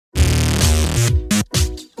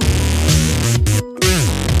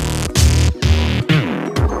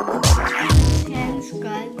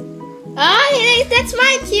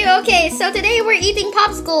Thank you. Okay, so today we're eating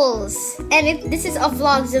popsicles, and this is a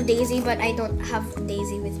vlogs of Daisy, but I don't have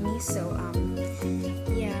Daisy with me, so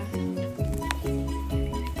yeah.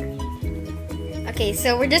 Okay,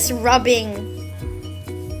 so we're just rubbing.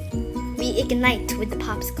 We ignite with the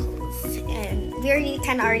popsicles, and we already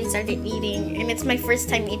started eating, and it's my first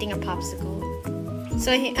time eating a popsicle.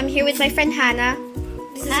 So I'm here with my friend Hannah.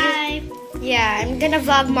 Hi. Yeah, I'm gonna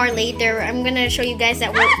vlog more later. I'm gonna show you guys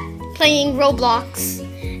that we're playing Roblox.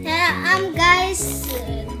 Guys,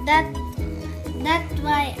 that's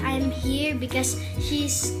why I'm here, because she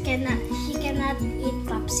cannot eat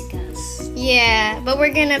popsicles. Yeah, but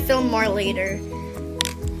we're gonna film more later.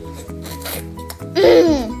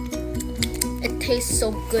 It tastes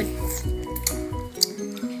so good.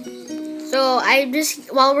 So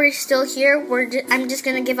while we're still here, I'm just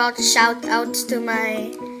gonna give out shout outs to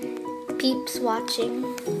my peeps watching.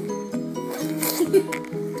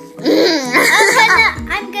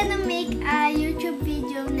 I'm gonna make a YouTube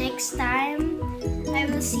video next time. I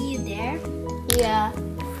will see you there. Yeah.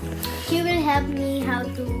 She will help me how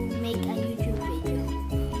to make a YouTube video.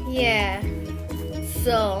 Yeah.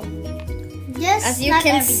 So Just as you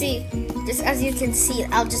can see,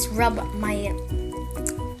 I'll just rub my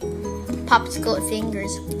popsicle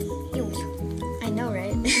fingers. Ew. I know,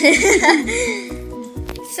 right?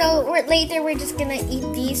 So later we're just gonna eat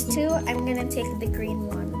these two. I'm gonna take the green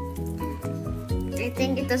one. I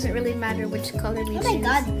think it doesn't really matter which color we choose. Oh my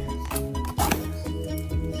god.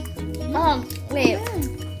 Wait.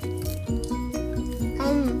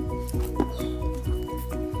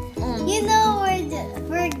 You know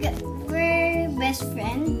we're best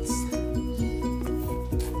friends.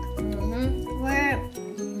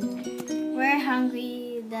 We're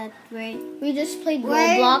hungry that We just played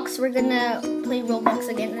Roblox. We're gonna play Roblox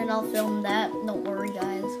again, and I'll film that. Don't worry,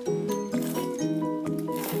 guys.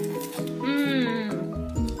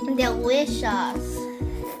 Delicious.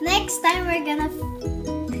 Next time we're gonna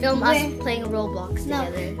Film us playing Roblox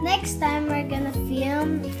together. Next time we're gonna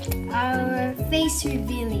film our face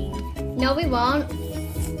revealing. No, we won't.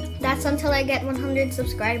 That's until I get 100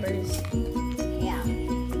 subscribers. Yeah.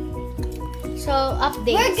 So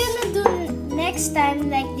updates. We're gonna do next time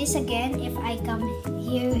like this again if I come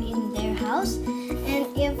here in their house, and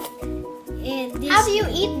if How do you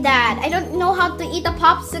eat that? I don't know how to eat a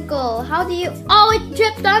popsicle. How do you? Oh, it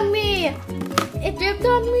dripped on me. It dripped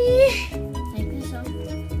on me.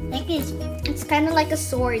 like this. It's kind of like a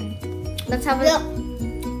sword. Let's have a.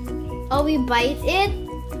 Oh, we bite it.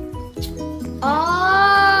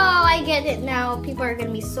 Oh, I get it now. People are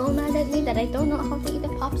gonna be so mad at me that I don't know how to eat a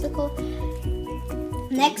popsicle.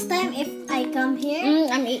 Next time if I come here,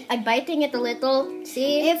 I'm biting it a little.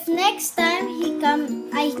 See? if next time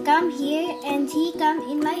I come here and he come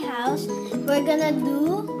in my house, we're gonna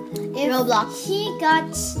do Roblox. He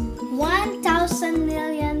got 1,000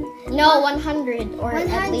 million. No, 100 or at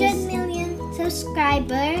 100 least. million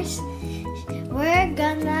subscribers. We're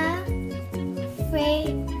gonna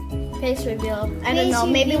Face reveal. I don't know.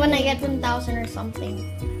 Maybe when I get 1,000 or something.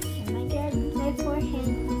 Oh my god, my forehead.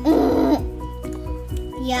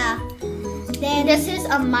 Yeah. Then This is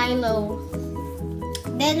a Milo.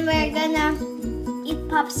 Then we're gonna eat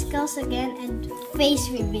popsicles again and face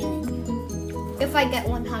revealing. If I get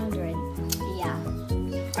 100 Yeah.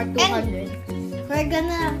 or 200. We're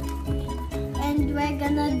gonna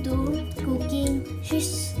do cooking.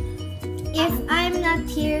 If I'm not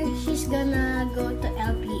here, she's gonna go to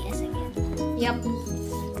LPS again. Yep.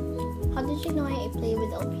 How did you know I play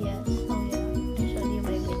with LPS? Oh yeah, I showed you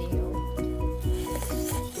my video.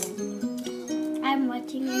 I'm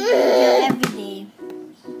watching your video every day.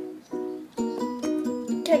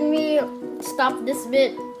 Can we stop this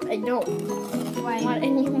bit? I don't Why? want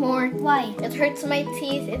anymore. Why? It hurts my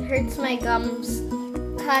teeth. It hurts my gums.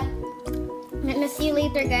 Cut. I'm gonna see you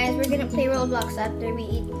later, guys. We're gonna play Roblox after we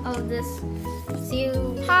eat all of this. See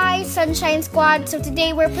you. Hi, Sunshine Squad. So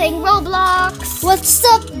today we're playing Roblox. What's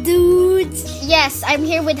up, dudes? Yes, I'm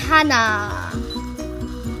here with Hannah.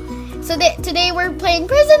 So today we're playing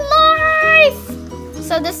Prison Life.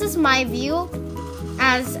 So this is my view,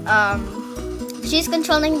 as she's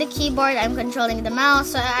controlling the keyboard, I'm controlling the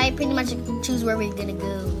mouse. So I pretty much choose where we're gonna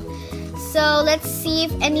go. So let's see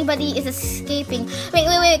if anybody is escaping. Wait.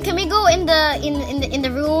 Can we go in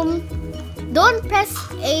the room? Don't press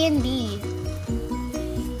A and D.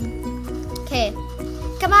 Okay.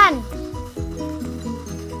 Come on.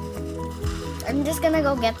 I'm just gonna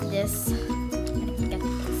go get this.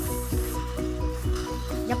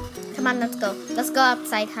 Yep. Come on, let's go. Let's go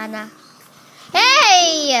outside, Hannah.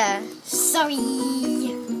 Hey! Sorry.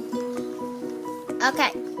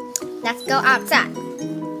 Okay. Let's go outside.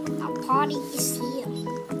 Our party is here.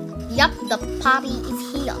 Yup, the puppy is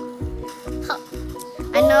here. Huh.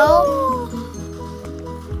 I know.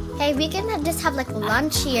 Hey, we can just have like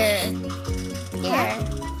lunch here. Here.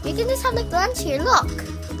 We can just have like lunch here. Look.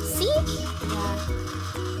 See?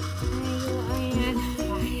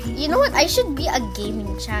 You know what? I should be a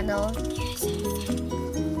gaming channel.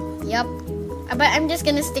 Yup. But I'm just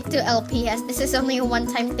gonna stick to LPS. This is only a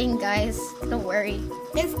one-time thing, guys. Don't worry.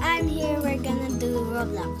 If I'm here, we're gonna do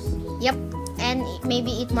Roblox. Yep. And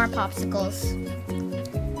maybe eat more popsicles.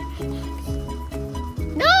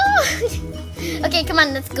 No! Okay, come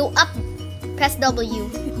on. Let's go up. Press W.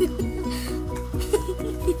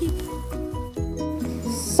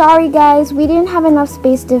 Sorry guys, we didn't have enough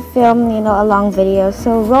space to film, a long video.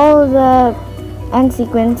 So roll the end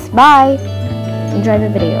sequence. Bye. Enjoy the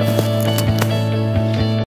video.